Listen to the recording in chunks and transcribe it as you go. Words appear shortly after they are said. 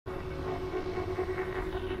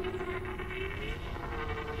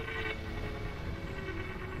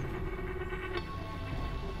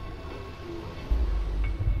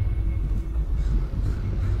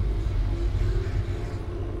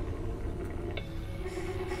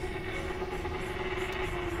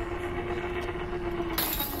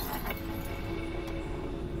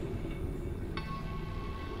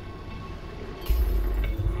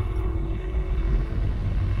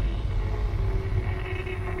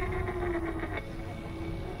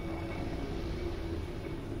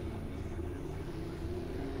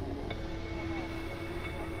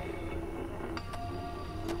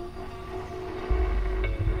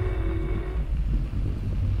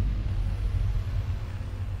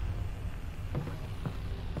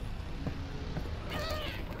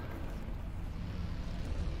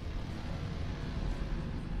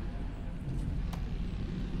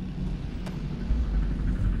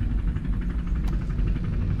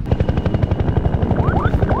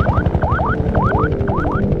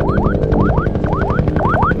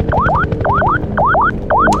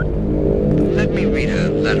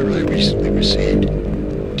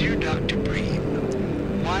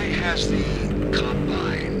has the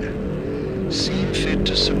Combine seen fit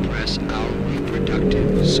to suppress our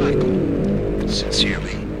reproductive cycle?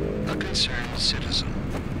 Sincerely, a concerned citizen.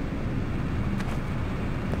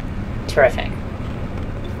 Terrific.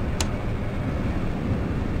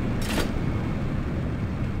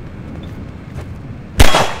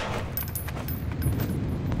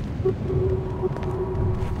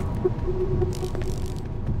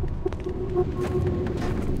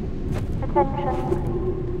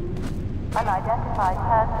 Unidentified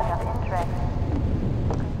person of interest.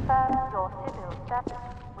 Confirm your civil status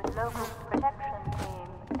with local protection team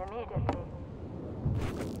immediately.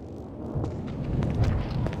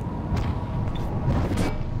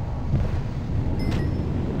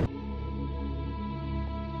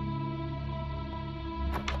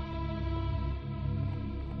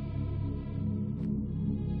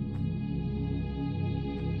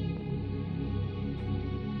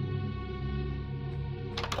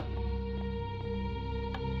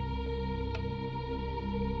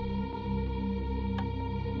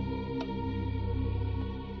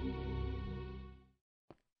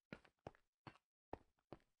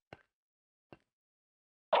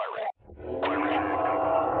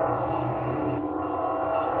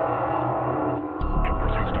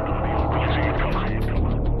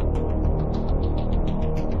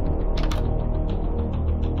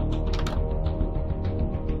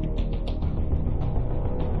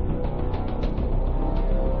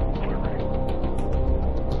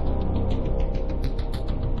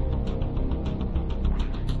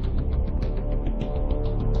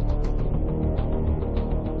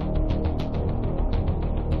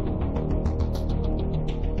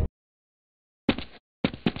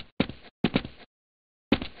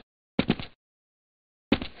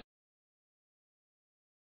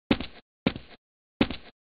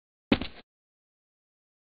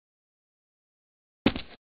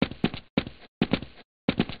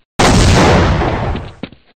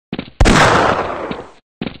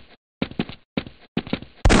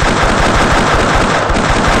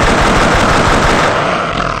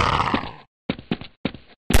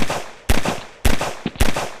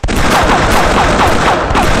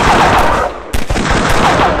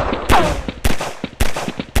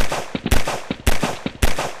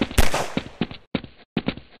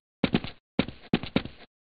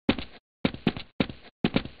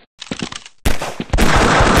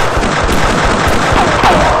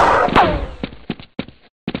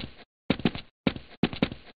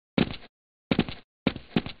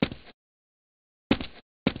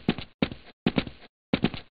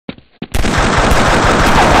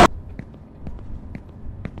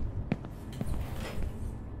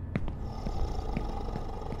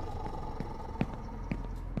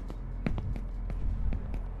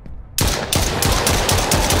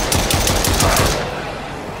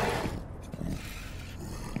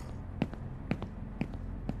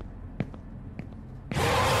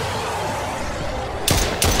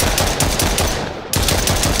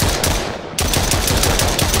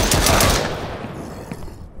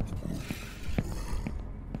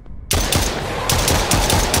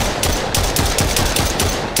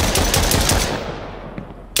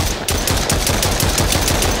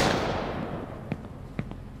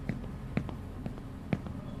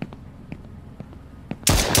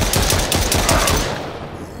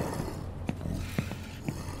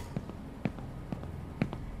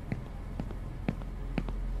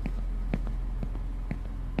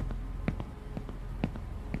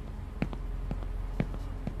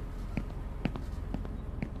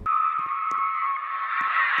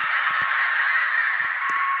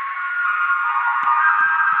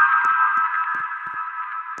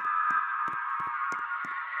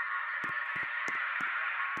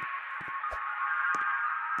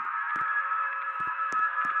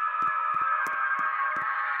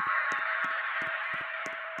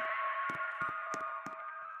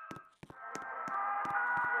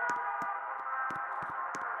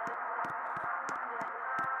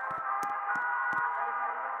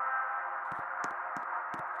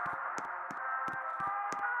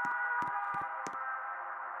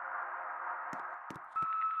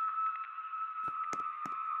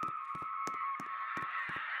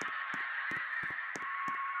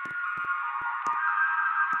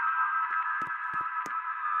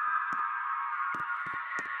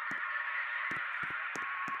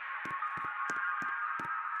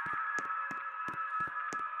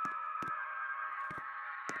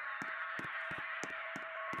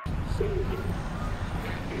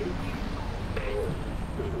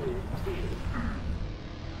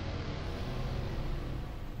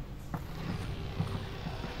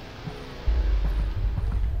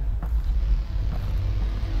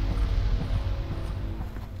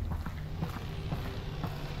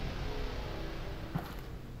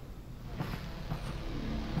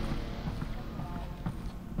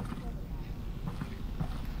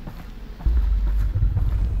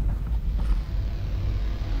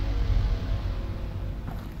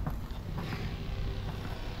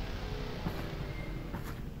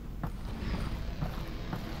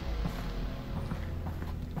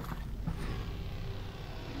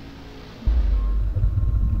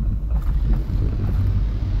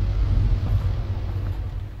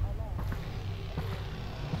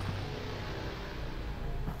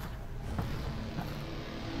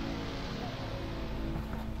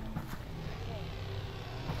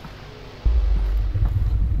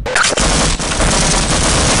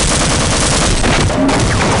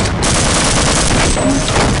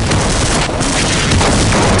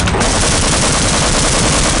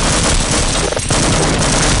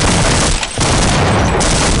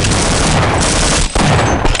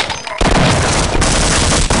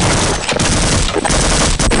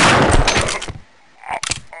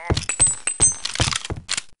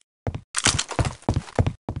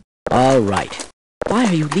 you're right. Why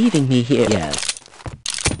are you leaving me here? Yes.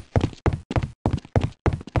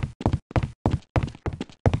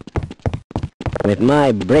 With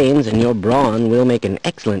my brains and your brawn, we'll make an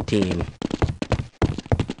excellent team.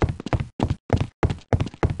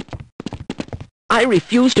 I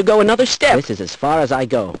refuse to go another step. This is as far as I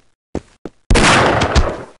go.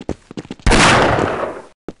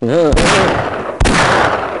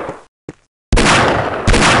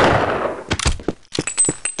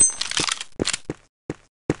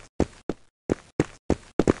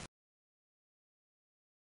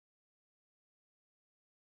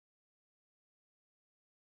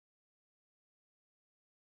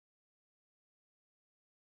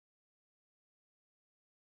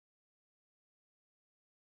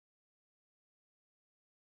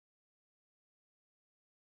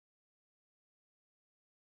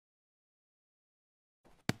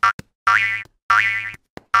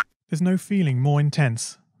 There's no feeling more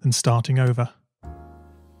intense than starting over.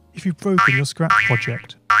 If you've broken your scrap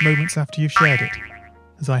project moments after you've shared it,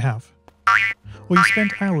 as I have, or you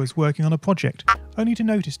spent hours working on a project only to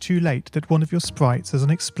notice too late that one of your sprites has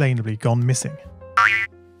unexplainably gone missing.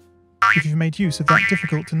 If you've made use of that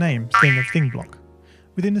difficult to name thing of thing block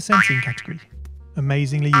within the sensing category,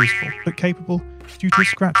 amazingly useful but capable due to a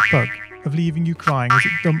scratch bug of leaving you crying as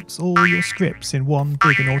it dumps all your scripts in one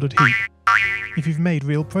big and ordered heap. If you've made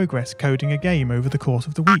real progress coding a game over the course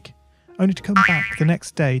of the week, only to come back the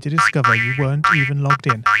next day to discover you weren't even logged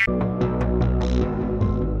in.